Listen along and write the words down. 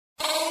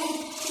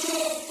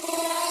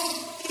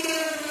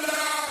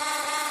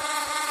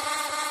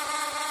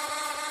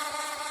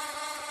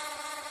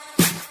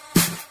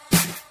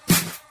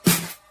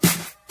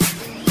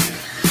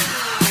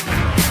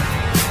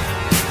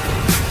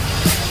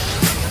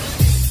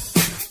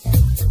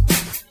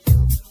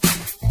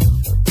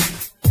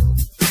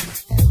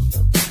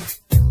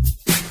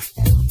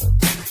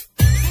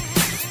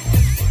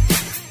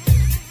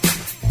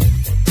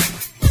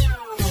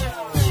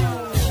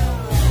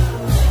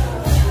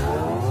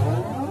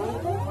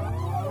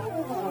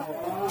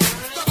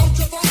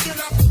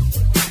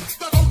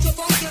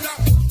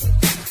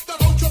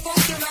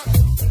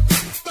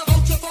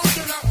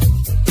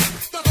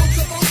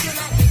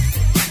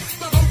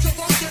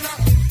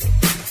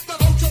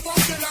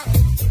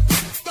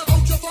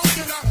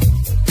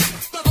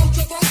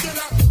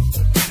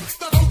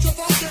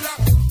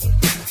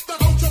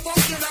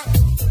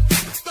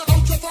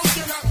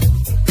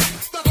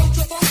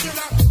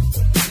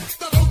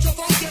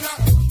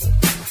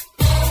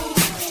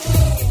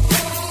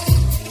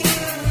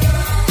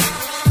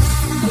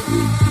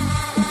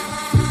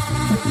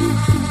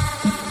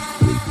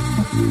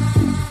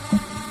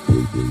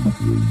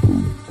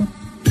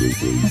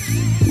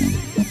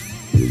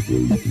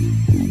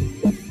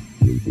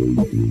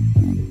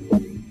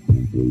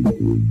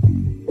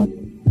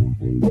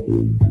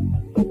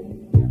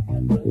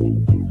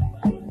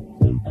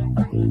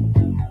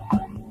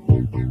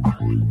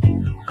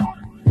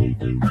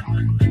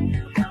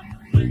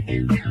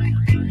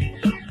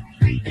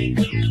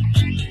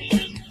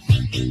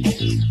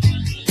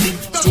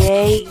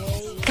DJ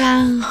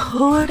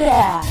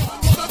Canjura.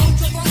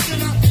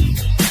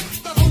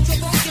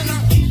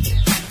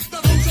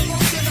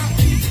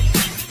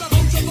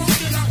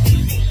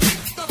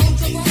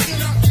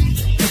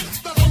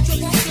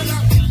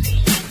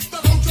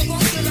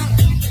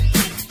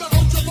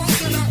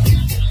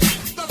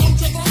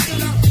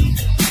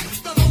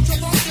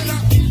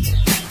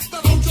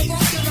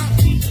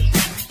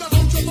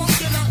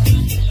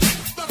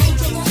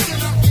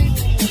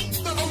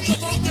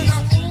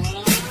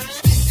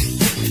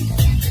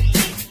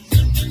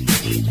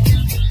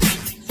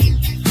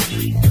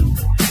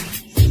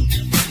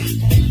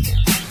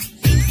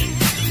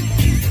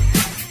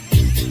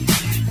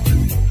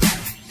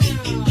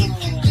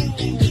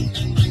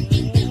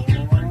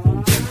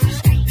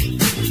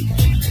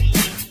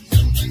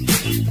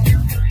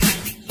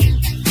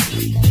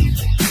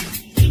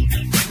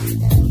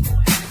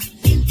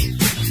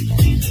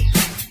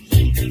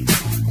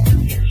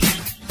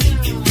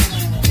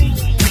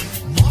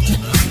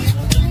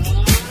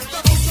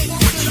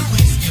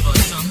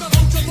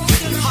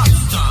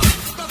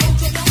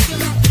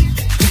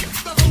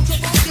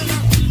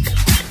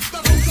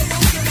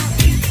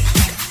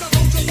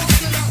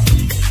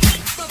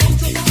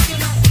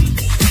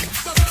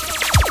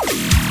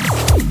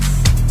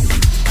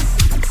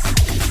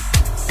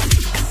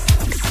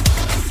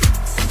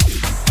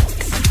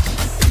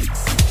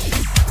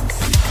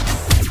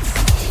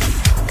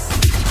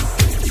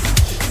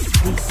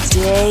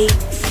 DJ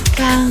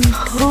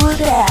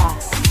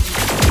Canjura.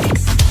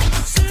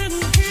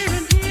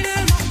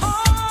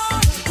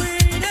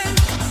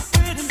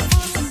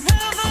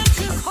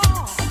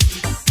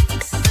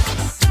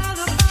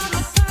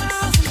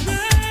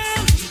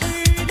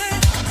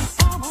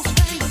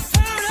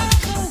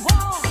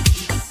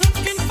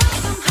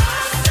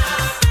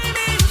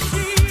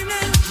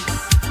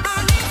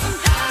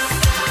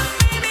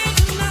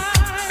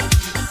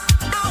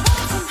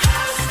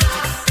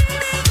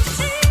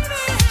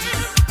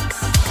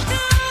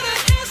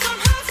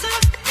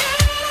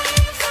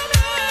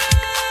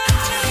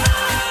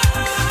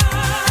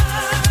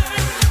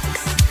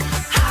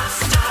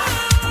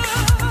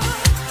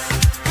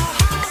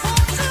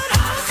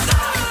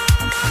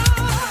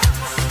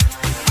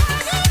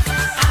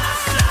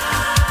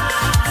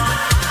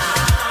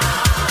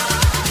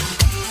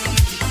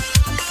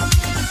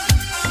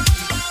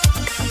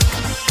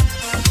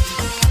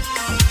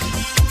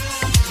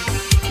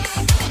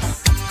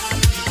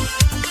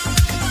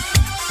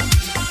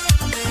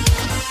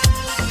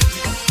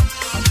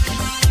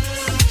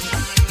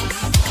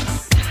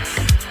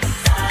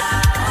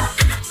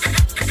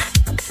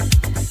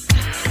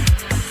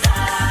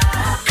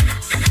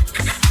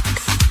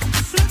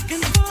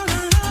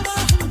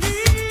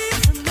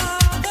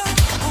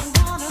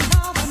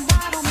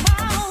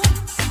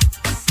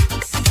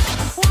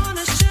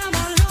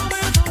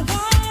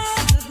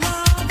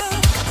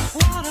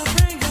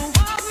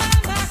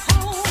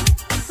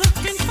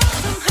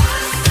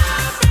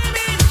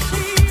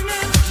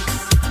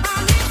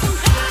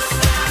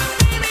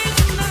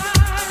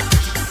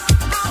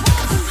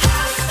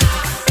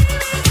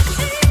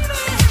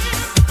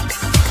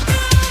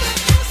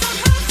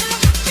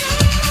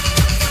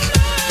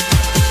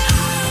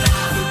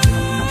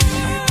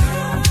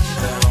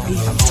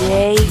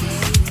 DJ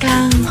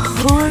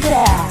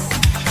Canjura.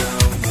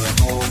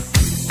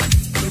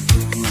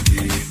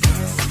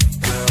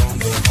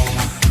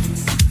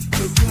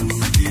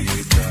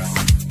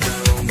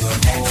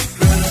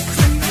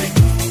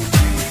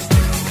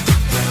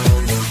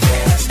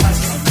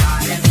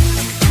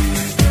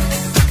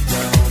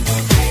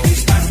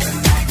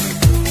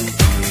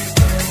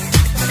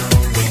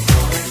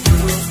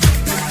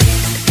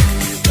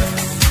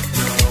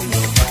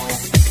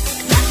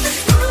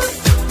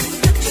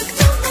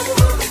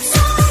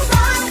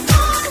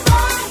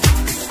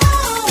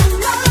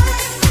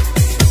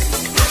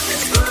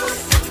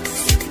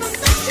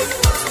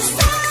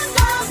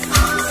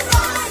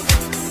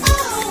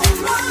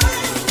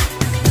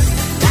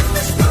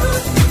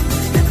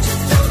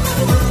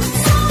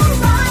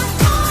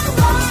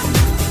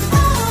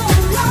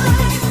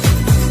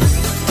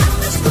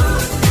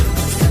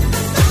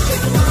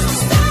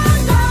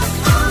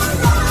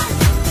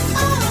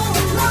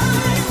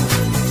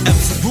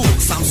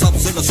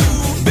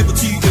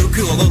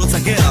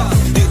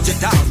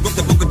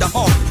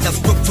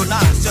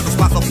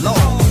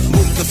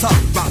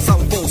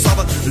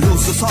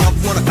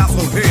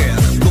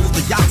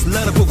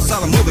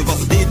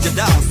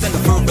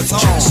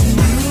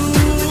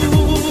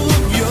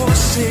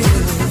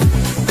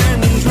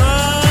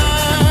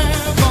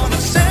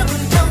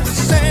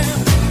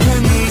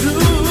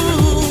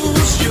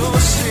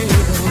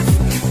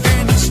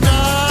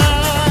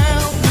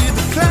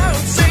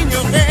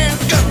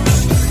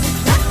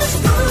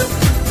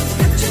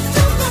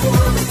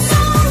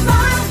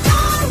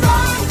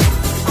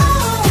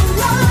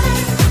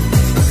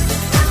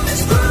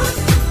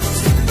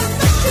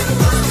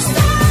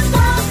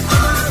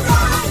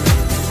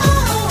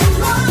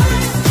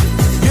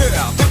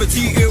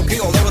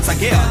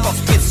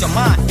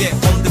 get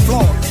on the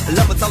floor.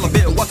 Let me tell a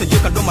bit what you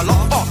can do my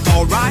law. Oh,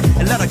 alright,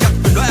 and let her get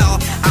the well.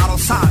 Out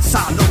of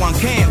sight, no one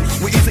can.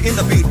 We easy in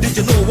the beat, did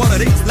you know what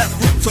it is? Let's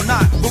group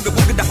tonight, boogie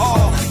boogie the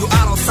hall. You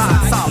out of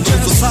sight,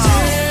 lose the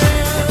sound.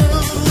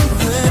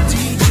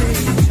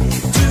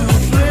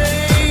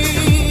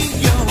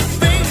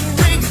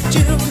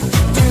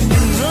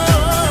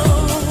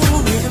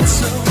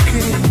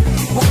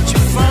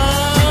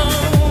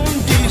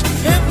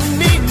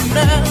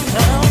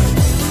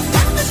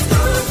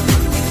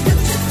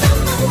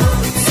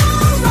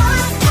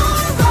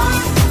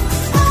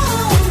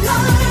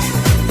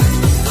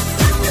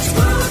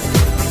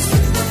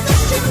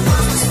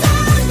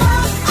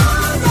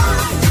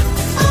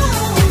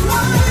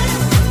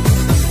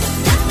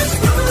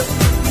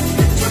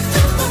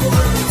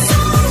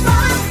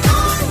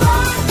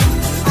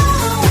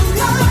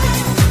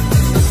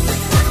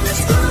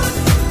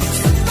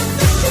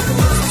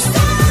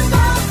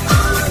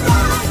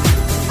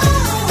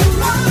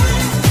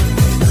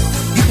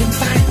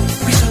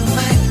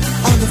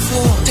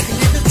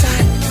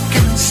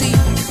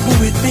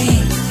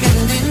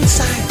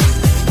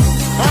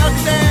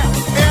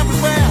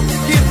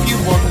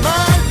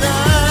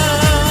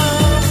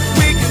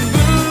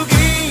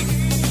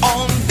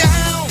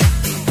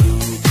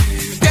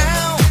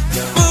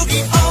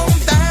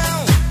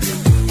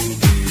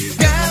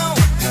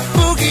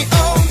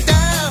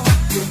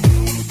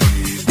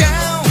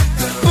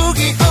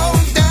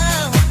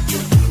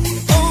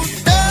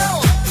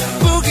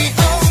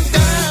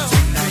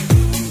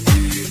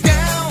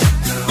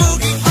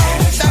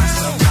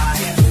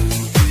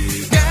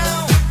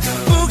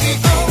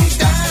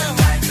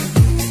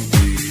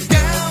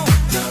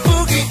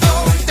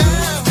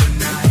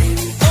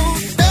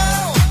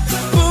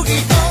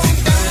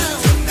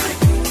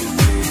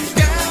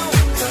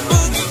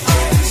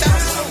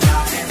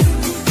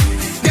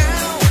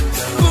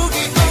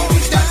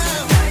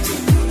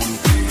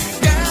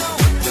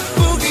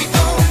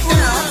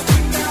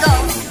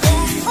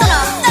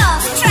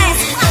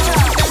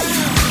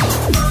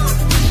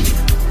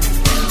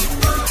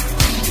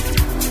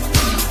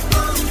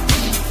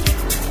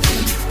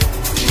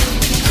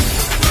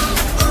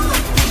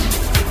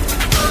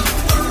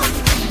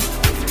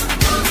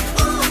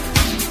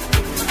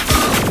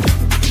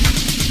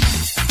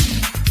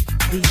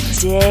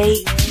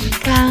 DJ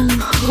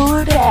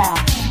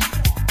Canjura.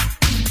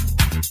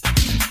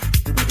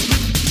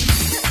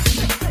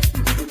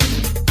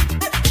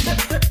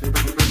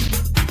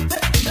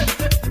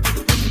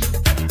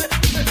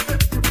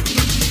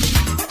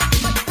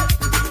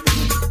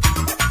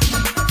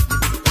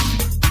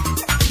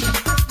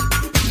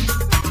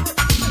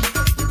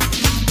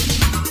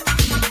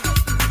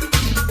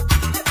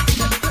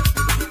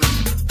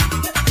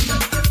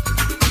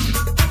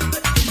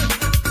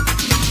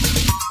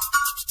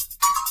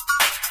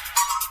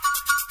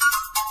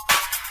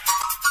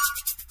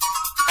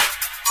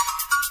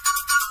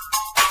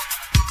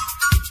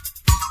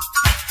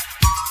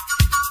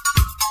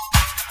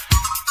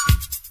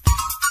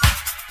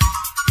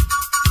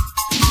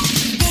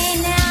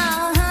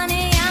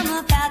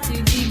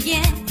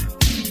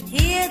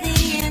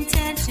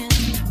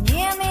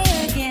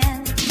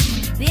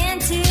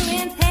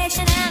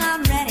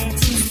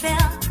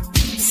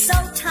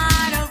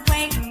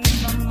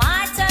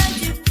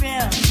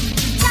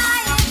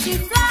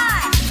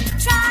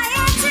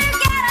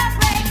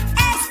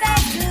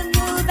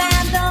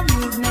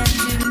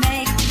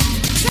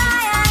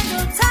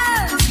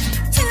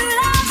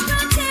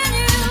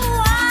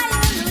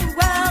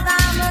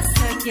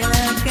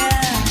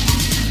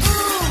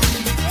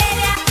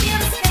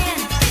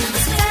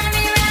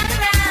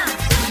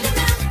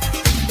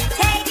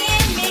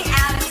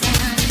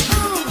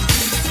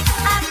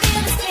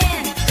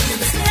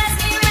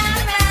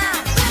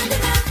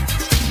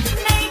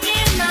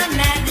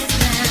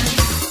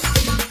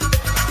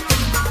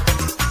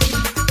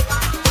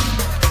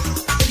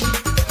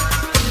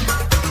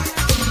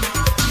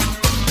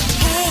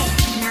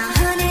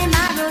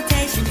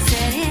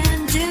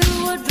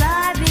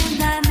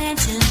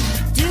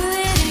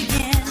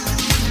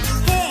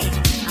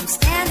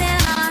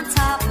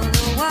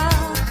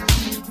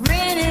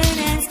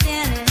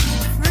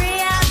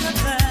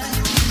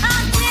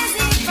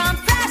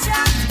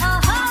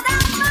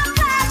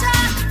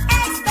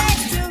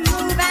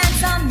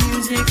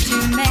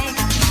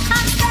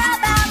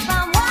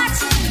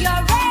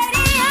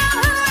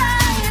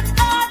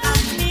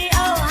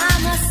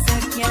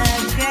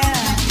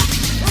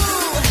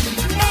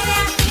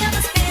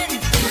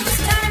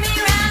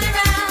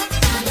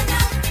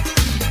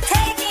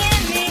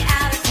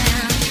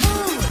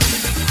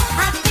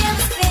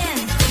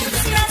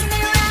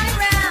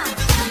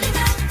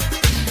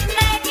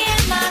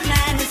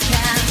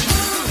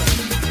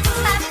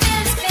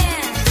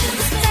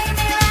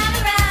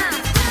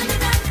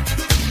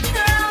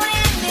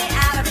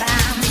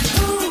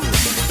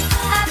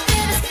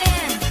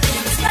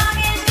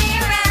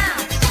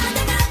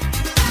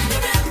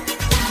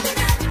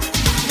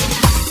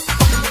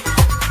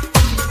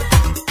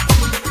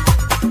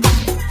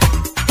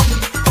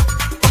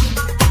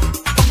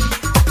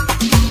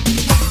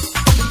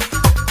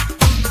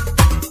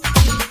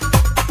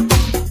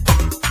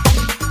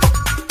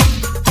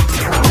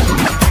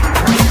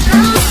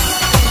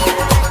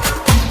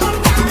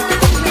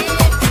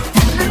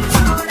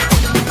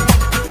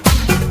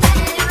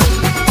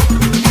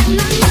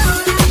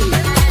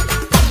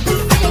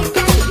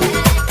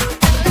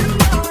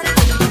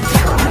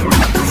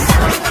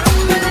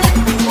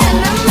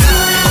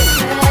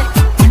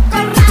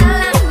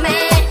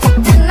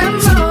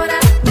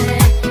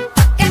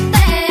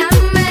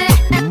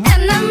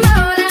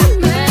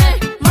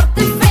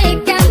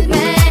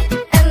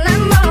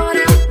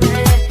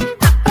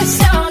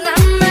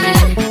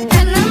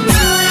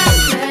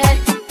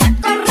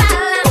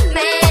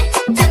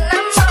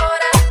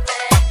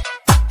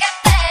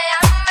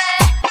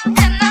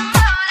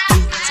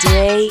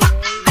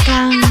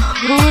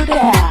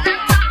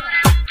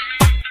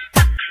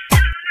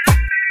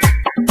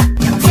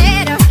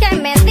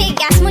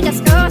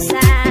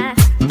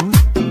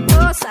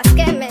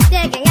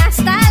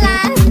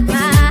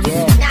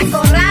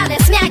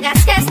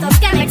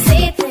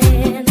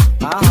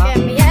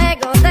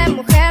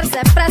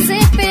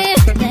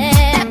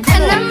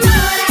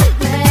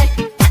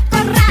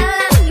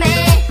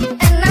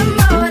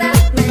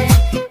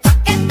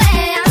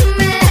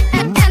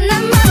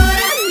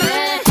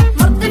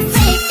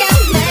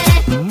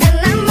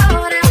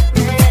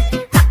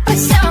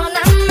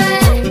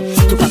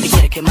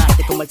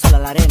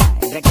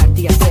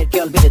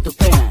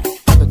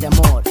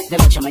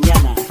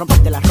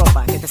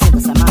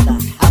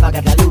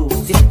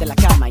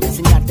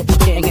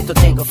 porque en esto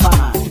tengo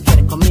fama. Tú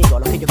quieres conmigo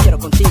lo que yo quiero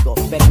contigo.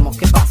 Veremos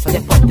qué pasa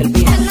después del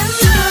bien.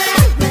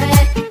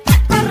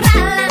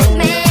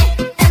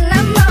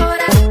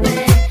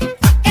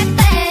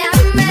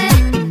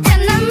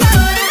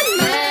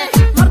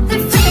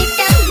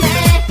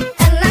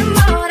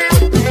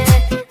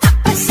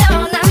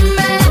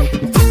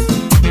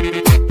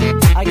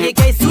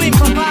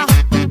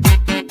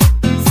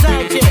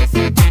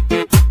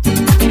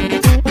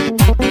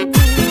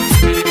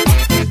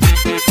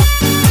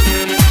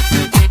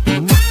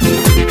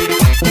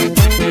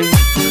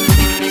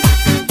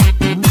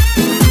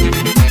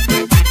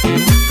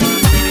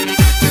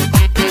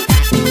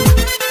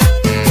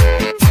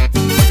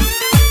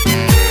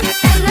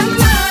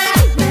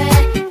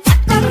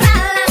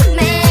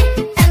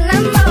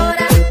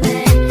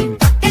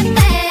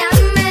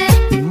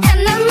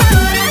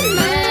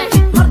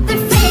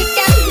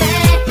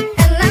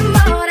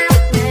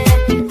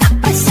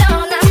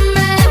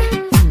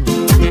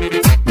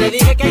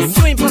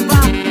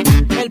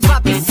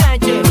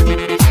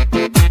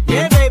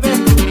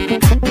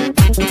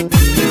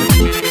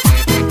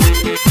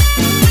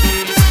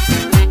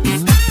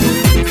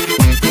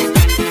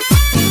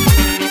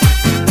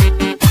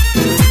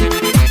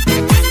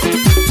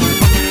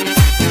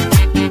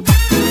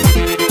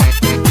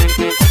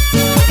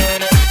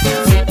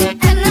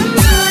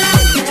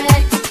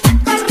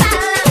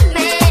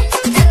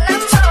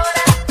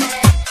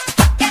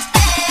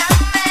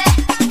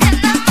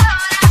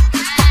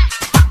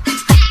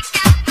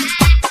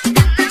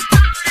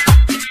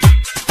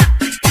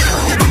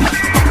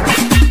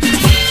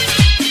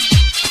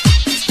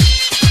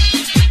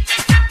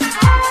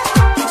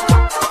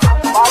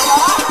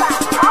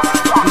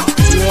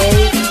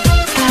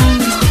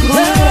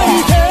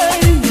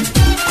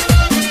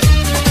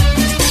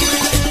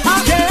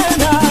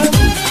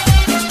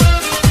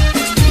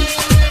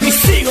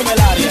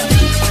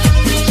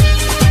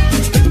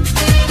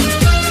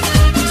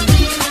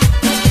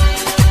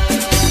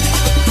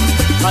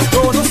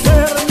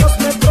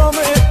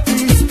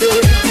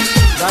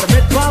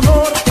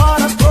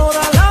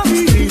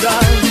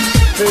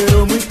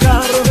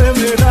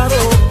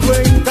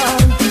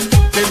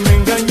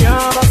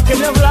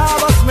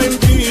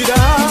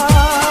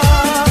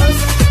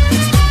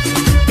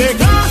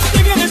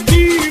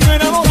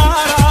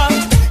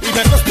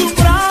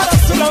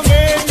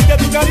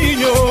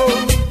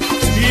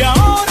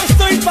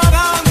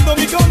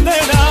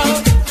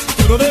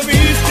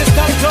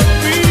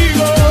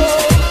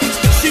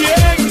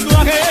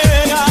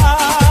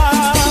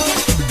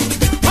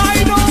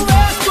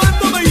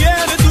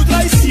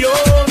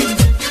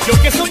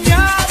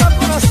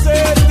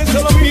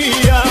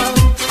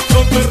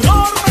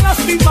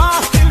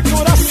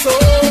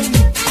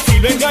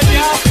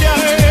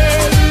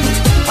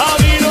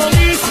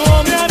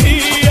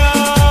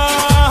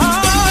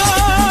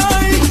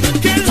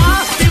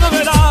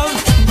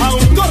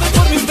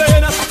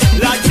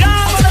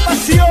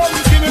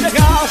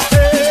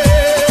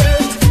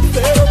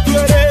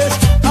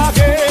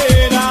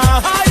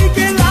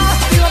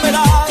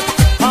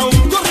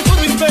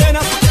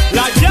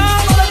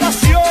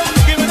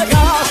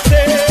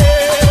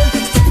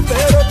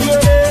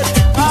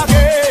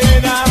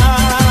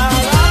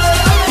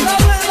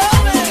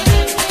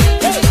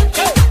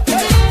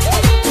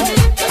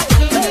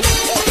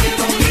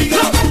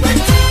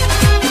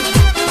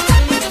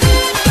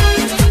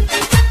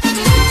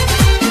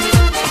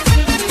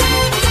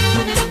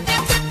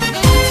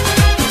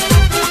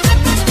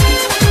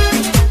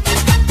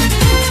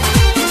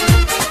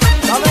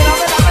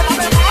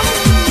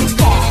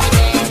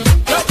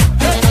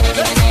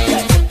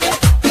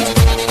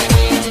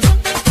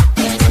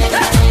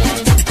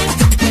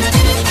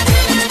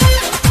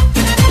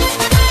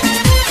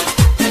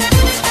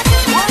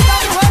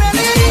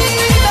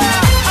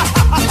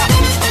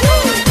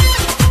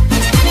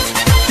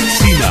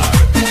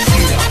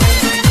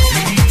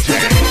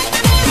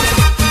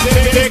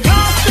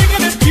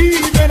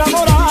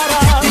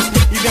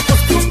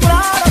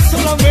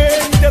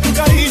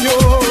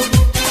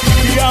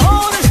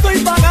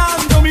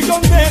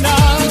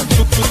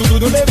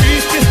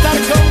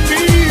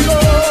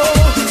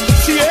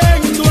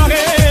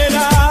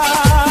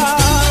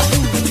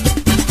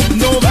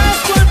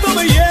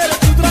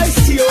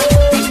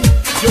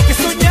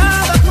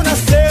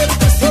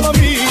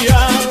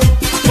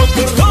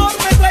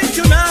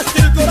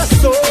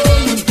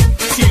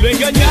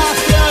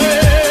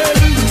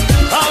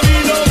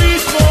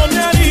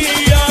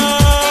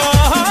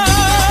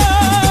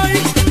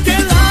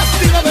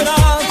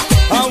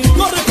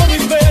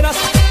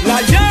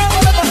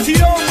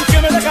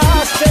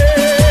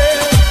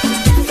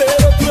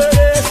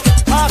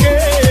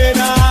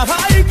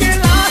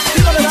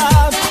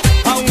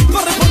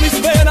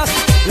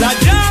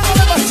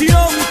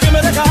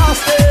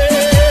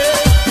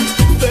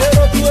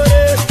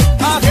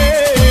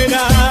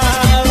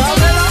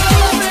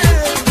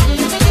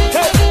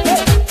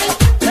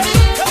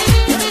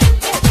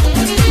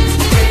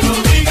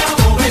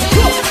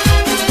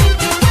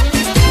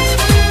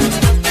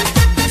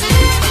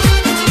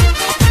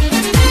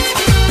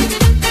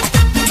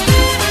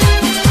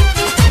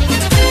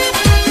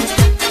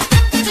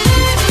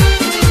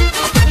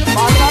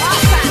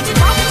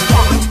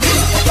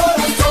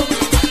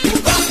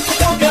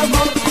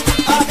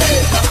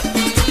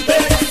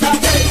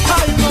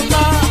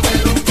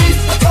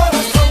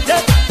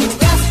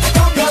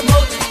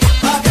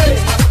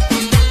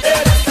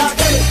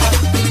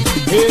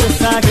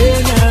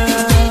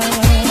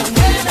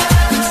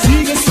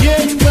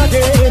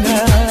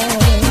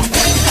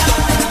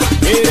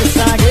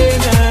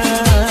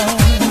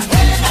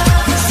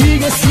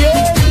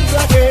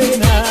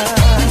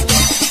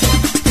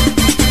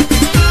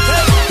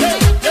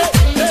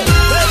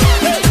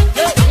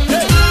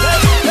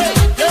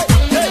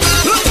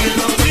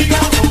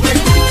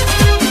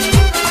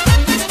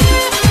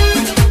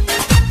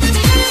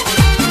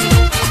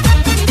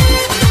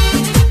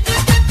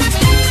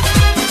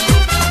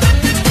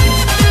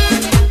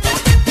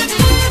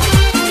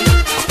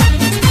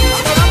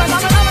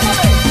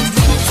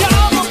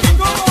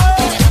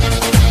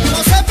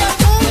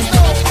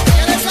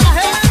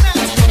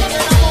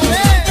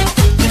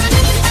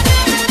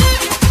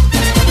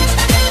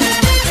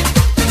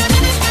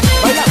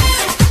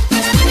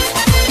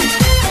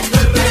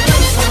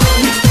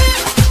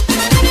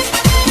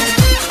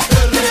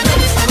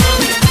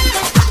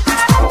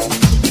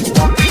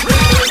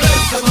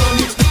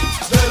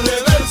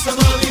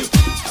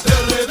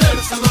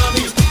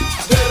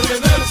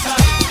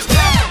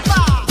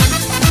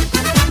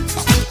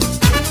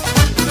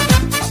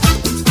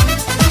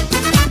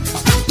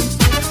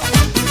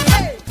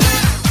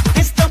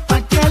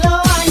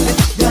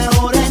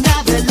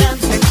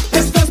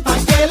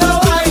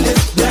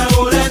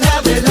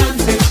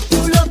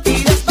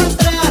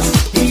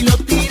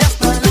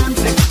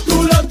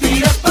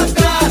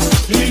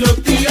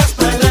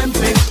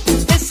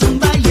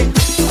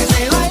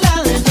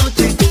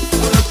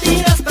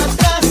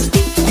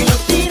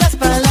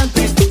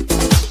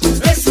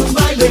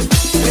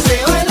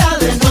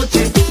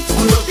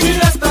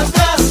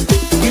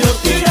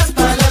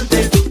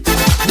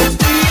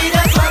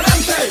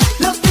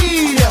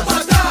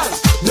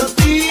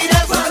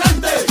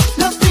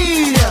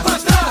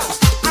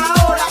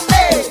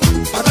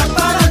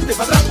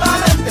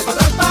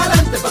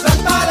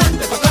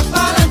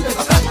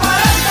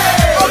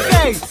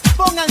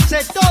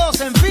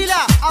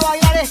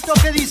 esto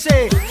que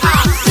dice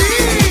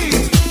así.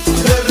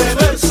 De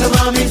reversa,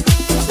 mami,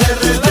 de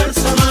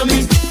reversa,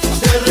 mami,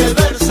 de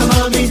reversa,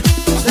 mami,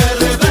 de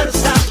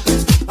reversa.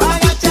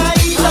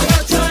 Agachadito,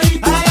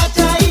 agachadito,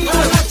 agachadito,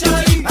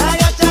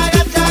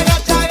 agachadito,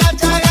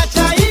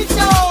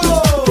 agachadito.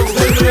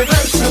 De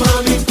reversa,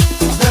 mami,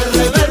 de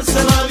reversa,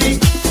 mami,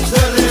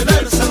 de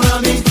reversa,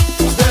 mami,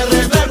 de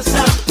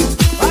reversa.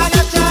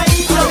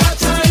 Agachadito,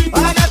 agachadito,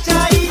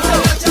 agachadito,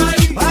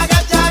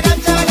 agachadito.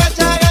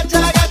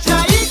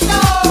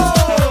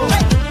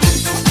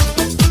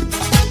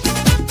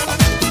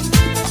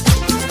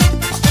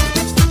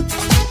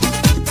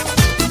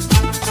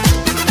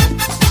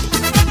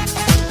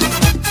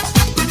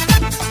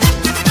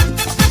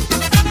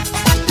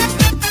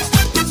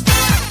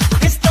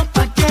 Esto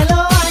pa' que lo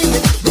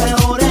bailes de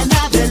ahora en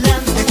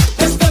adelante.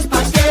 Esto es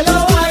pa' que lo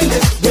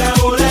bailes de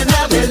ahora en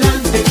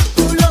adelante.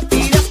 Tú lo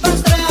tiras para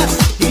atrás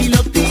y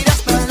lo tiras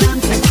para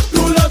adelante.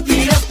 Tú lo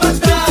tiras para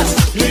atrás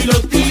y lo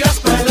tiras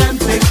para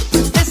adelante.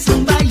 Es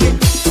un baile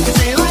que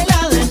se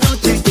baila de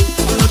noche.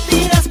 Tú lo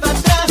tiras para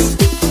atrás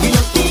y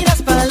lo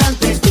tiras para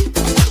adelante.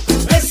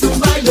 Es un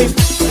baile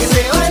que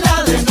se baila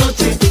de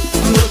noche.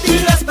 Tú lo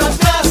tiras para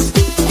atrás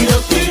y lo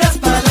tiras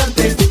para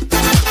adelante.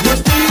 Lo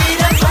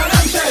tiras para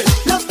adelante,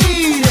 lo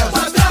tiras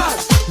para atrás,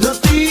 lo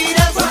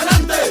tiras para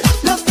adelante,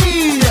 lo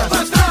tiras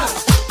para atrás.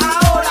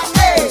 Ahora,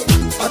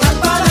 para atrás,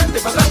 para adelante,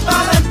 para atrás, para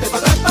adelante,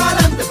 para atrás, para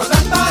adelante, para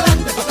atrás, para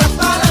adelante, para atrás,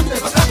 para adelante,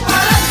 para atrás, para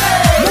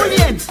adelante. Muy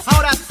bien,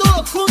 ahora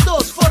todos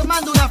juntos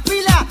formando una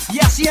fila y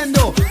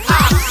haciendo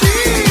así.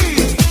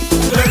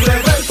 De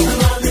reversa,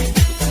 mami,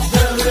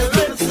 de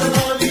reversa,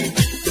 mami,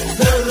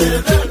 de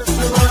reversa,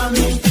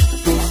 mami,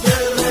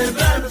 de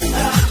reversa.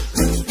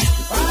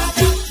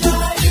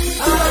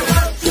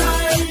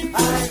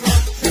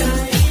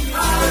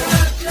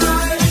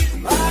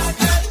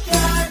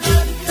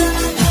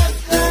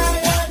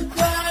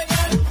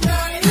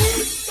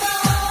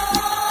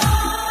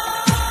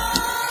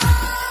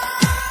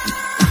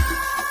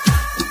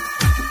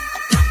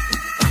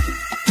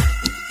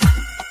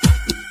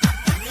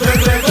 De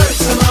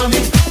reversa,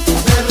 mami,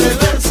 de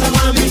reversa,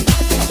 mami,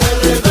 de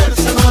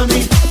reversa,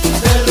 mami,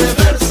 de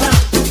reversa.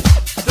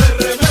 De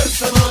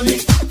reversa, mami,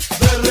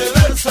 de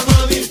reversa,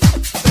 mami,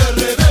 de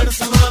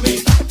reversa, mami,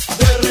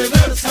 de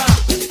reversa.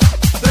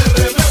 De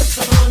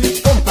reversa, mami.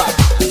 Pompa,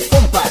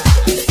 pompa.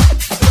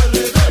 De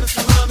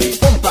reversa, mami.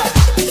 Pompa,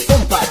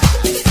 pompa.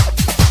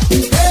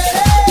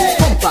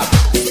 Pompa,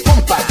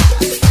 pompa.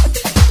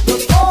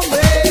 Los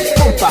hombres.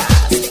 Pompa,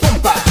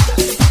 pompa.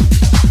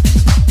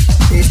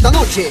 Esta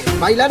noche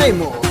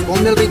bailaremos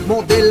con el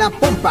ritmo de la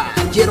pompa.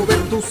 Quiero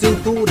ver tu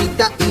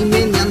cinturita y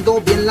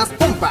meneando bien las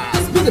pompas.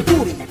 Pide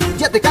puri,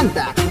 ya te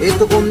canta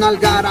esto con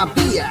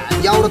algarabía.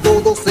 Y ahora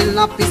todos en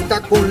la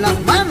pista con las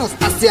manos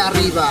hacia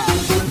arriba.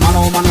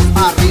 Mano, manos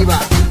arriba,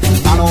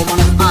 mano,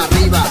 manos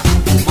arriba,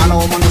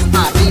 mano, manos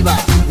arriba,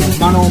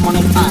 mano,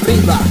 manos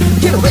arriba.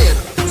 Quiero ver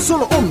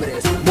solo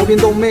hombres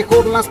moviendo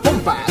mejor las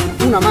pompas.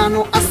 Una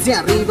mano hacia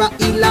arriba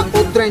y la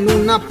otra en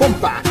una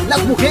pompa.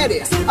 Las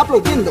mujeres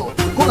aplaudiendo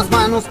con las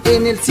manos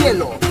en el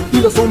cielo. Y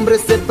los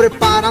hombres se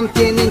preparan,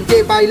 tienen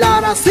que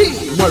bailar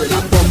así. Mueve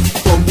la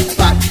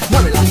pompa,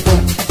 mueve la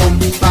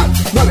pompa,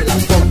 mueve la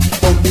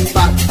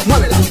pompa,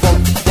 mueve la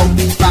pompa.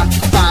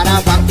 Para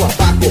abajo,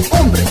 abajo,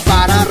 hombre,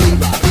 para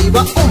arriba,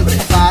 arriba, hombre,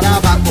 para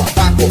abajo,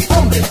 abajo,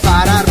 hombre,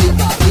 para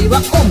arriba,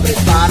 arriba, hombre,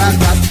 para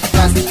atrás,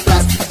 tras,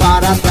 tras,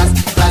 para atrás,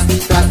 tras,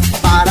 tras,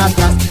 para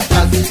atrás,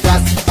 tras,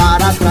 tras,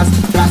 para atrás,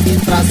 tras,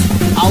 tras.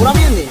 Ahora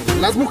vienen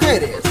las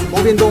mujeres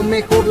moviendo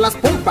mejor las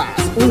pompas.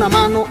 Una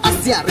mano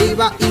hacia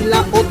arriba y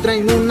la otra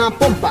en una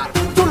pompa.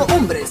 Solo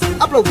hombres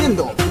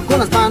aplaudiendo con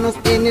las manos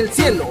en el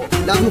cielo.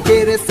 Las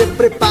mujeres se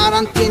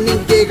preparan, tienen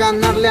que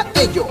ganarle a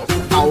ellos.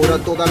 Ahora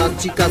todas las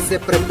chicas se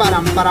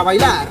preparan para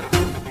bailar.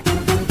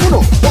 1,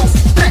 2,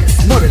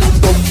 3, mueve la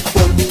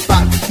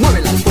pompa,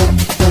 mueve la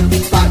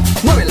pompa,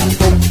 mueve la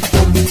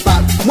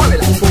pompa, mueve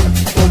la pompa.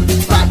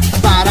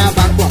 Para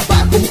abajo,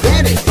 abajo,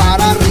 mujeres,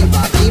 para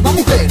arriba, arriba,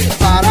 mujeres,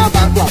 para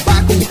abajo,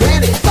 abajo,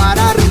 mujeres,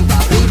 para arriba,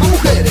 arriba,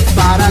 mujeres,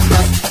 para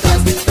atrás,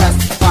 tras, tras,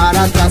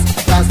 para atrás,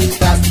 tras,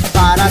 tras,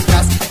 para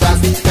atrás,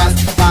 tras, tras,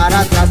 para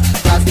atrás,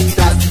 tras,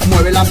 tras.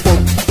 Mueve la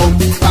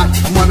pompa,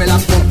 mueve la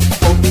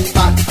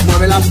pompa,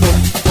 mueve la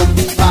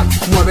pompa,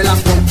 mueve la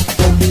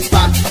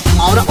pompa.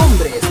 Ahora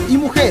hombres y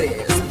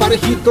mujeres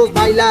parejitos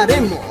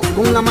bailaremos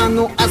con una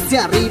mano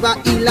hacia arriba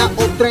y la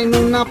otra en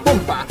una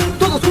pompa.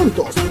 Todos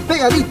juntos,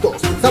 pegaditos,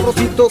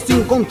 sabrositos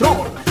sin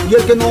control. Y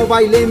el que no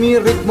baile mi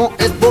ritmo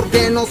es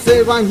porque no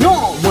se bañó.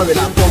 Mueve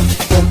la pompa,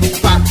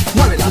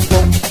 mueve la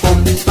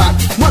pompa,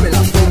 mueve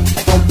la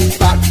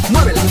pompa,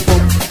 mueve la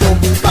pompa.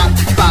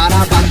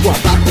 Para abajo,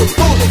 abajo,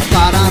 todos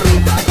para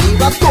arriba,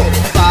 arriba, todos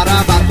para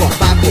abajo,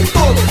 abajo,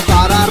 todos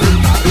para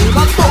arriba,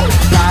 arriba, todos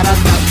para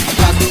atrás,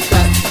 tras,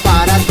 tras,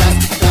 para atrás,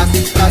 tras,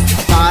 tras,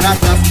 para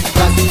atrás,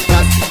 tras,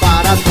 tras,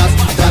 para atrás,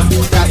 tras,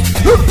 tras.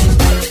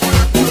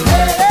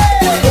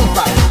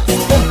 Pompa,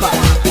 pompa, pompa,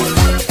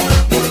 pompa,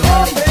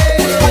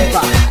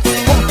 pompa,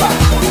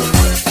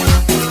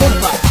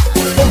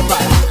 pompa,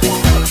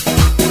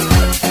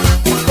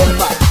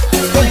 pompa,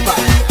 pompa.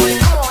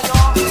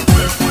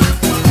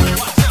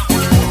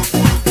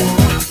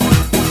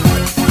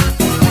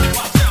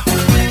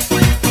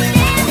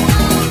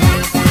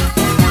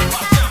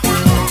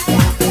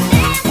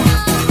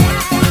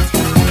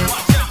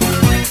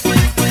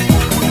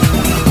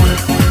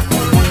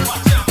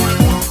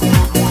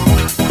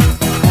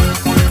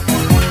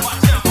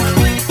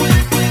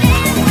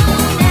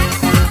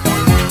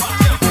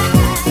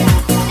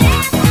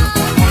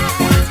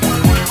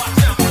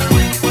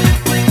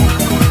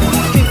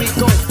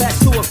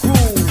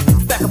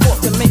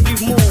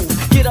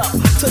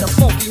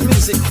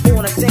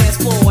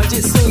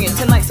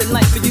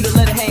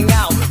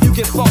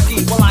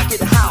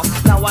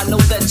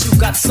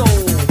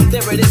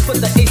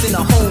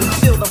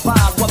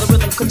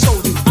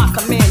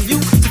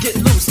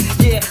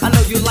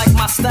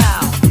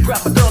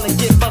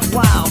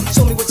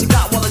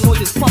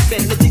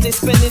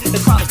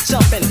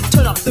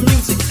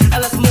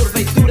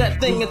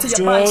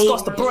 your body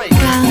starts to break.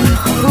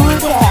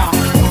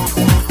 Canjura.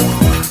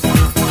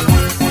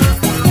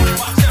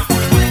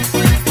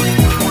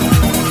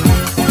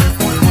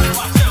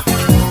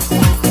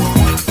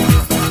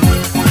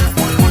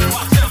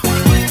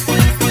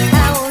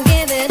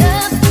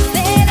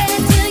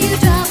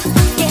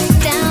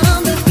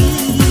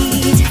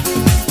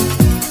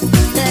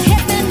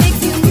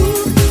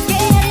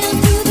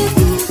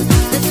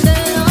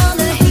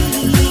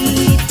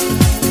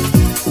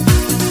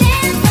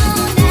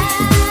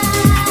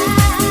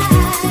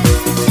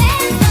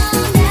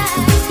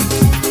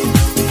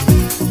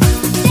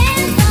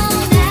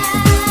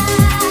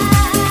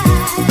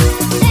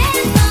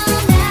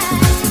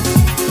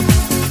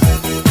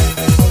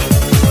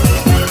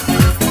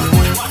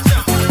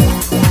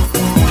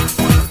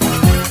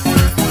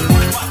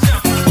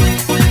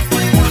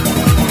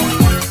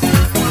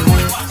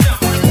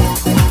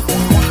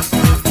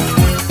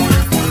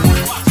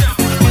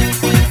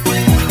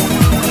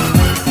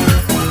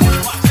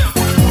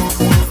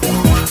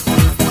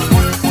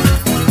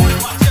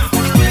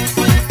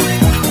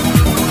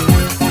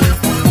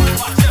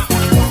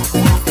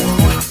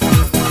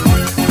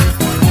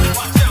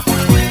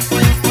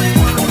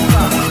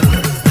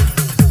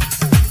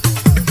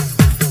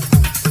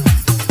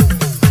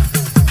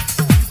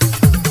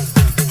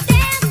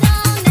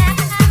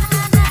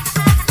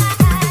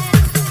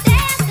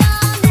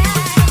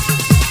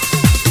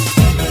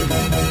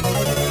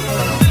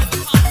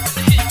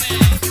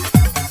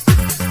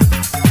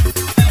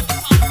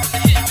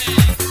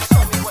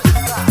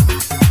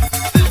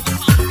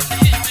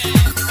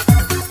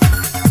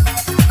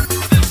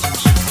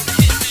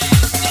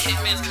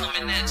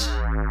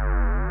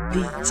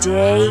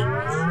 DJ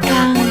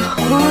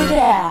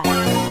Canjura.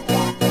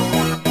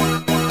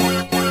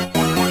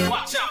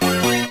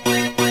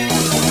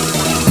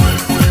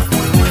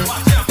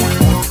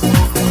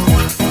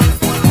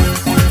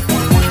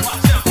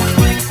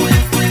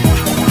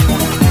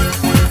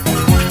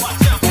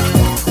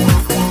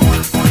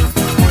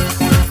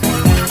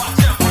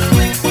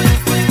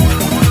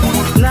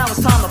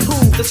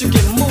 You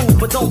can move,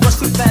 but don't rush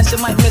too fast, you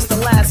might miss the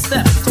last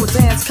step to a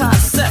dance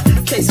concept.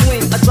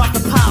 K-swing, a drop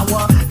of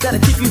power that'll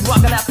keep you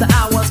rocking after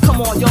hours. Come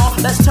on, y'all,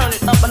 let's turn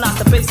it up and knock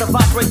the bass to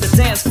vibrate the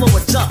dance floor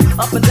and jump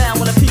up and down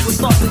when the people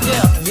start to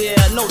yell.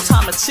 Yeah, no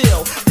time to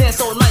chill.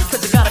 Dance all night,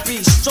 cause you gotta be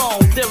strong.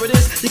 There it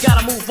is, you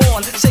gotta move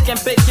on. Shake and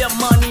bake your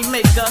money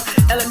maker.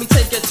 And let me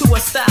take it to a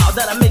style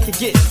that'll make you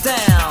get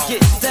down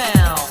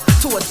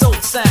to a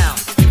dope sound.